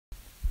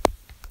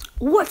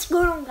What's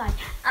going on, guys?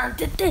 And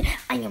today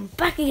I am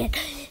back again.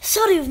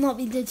 Sorry I've not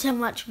been doing so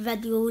much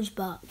videos,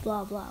 but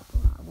blah blah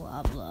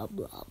blah blah blah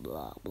blah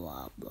blah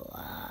blah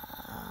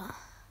blah.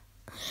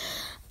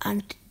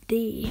 And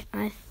today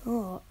I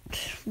thought,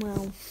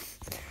 well,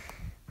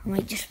 I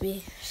might just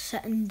be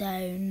sitting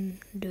down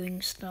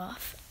doing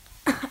stuff.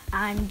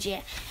 And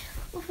yeah,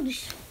 nothing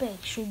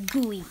special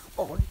going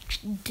on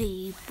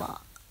today,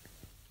 but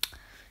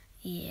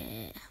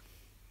yeah,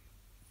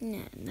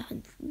 no,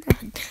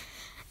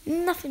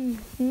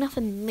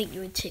 nothing like you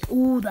would say,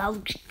 oh, that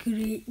looks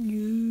great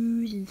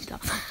news and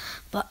stuff.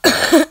 But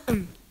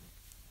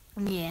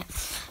yeah,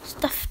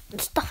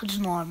 stuff is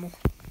normal.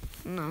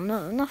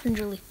 No, nothing's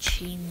really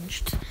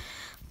changed.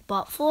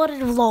 But for the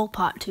vlog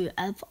part 2,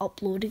 I've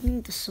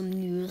uploaded some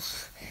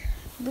news.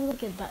 We'll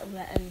look at a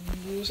bit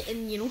of news,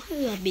 and you know how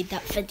I made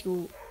that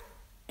video?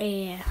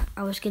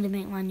 I was gonna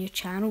make my new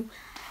channel.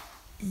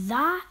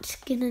 That's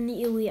gonna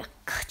need to wait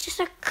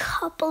just a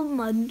couple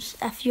months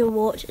if you're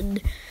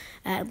watching.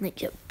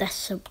 Like this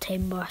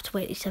September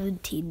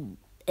 2017,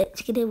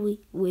 it's gonna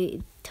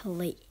wait till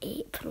like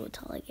April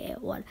till I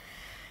get one.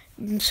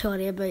 I'm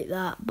sorry about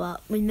that,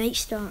 but we might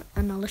start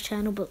another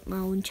channel, but my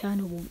own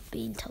channel won't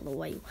be until a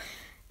while.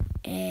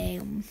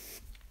 And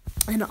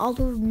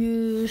other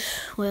news,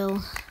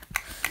 well,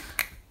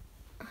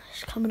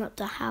 it's coming up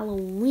to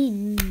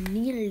Halloween,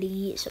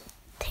 nearly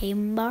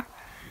September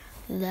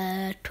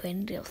the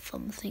 20th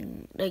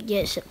something. Like,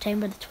 yeah,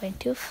 September the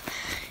 20th.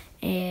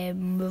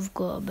 We've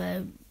got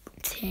about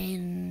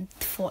 10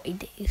 to 40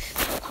 days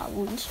till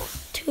Halloween, so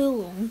too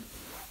long,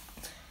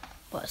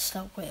 but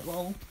still quite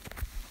long.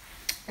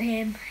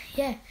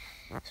 Yeah,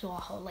 so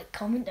I'll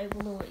comment down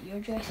below what you're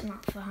dressing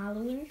up for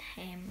Halloween.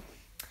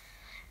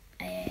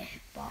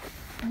 But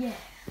yeah,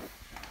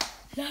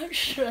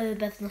 that's the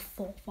business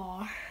so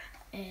far.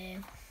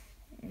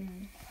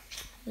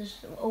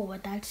 My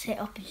dad set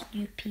up his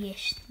new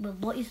PS, well,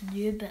 not his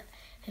new, but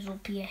his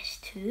old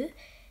PS2.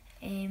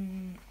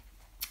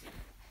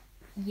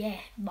 Yeah,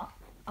 but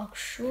I'll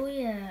show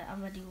you a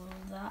video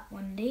of that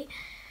one day,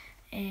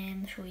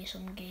 and show you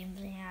some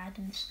games I had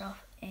and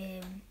stuff.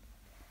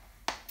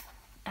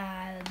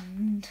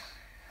 And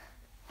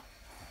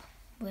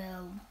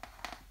well,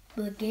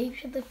 the games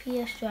for the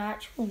PS2, I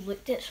actually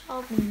looked at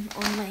some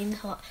online,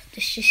 thought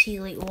just to see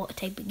like what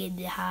type of game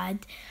they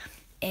had.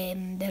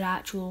 They're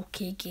actual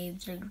okay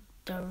games,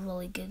 they're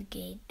really good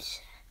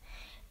games.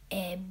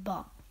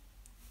 But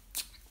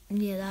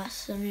yeah,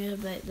 that's the news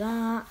about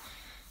that.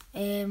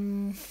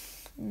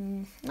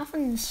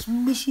 Nothing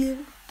special.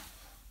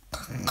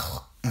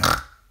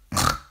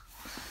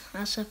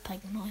 That's a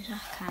pig noise. I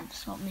can't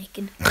stop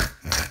making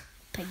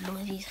pig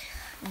noises.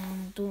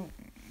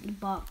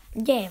 But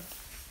yeah,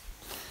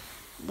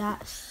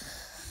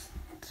 that's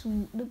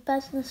the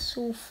business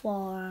so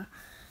far.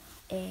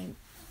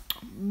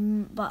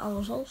 But I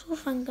was also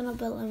thinking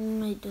about I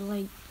might do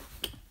like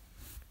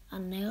a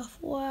Nerf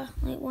war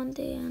like one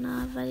day in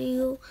a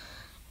video.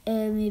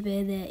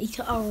 Maybe the Eat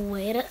It or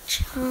Wear It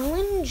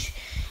challenge.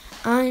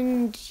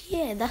 And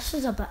yeah, that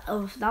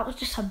was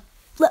just a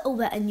little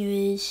bit of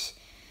news.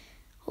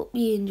 Hope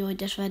you enjoyed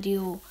this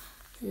video.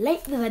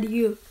 Like the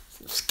video,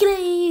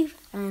 subscribe,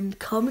 and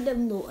comment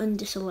down below, and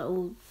just a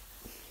little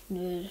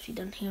news if you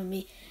don't hear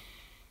me.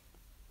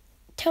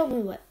 Tell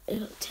me what,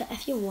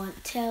 if you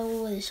want,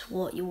 tell us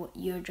what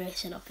you're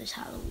dressing up as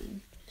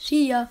Halloween.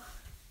 See ya.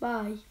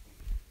 Bye.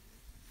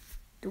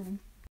 Doom.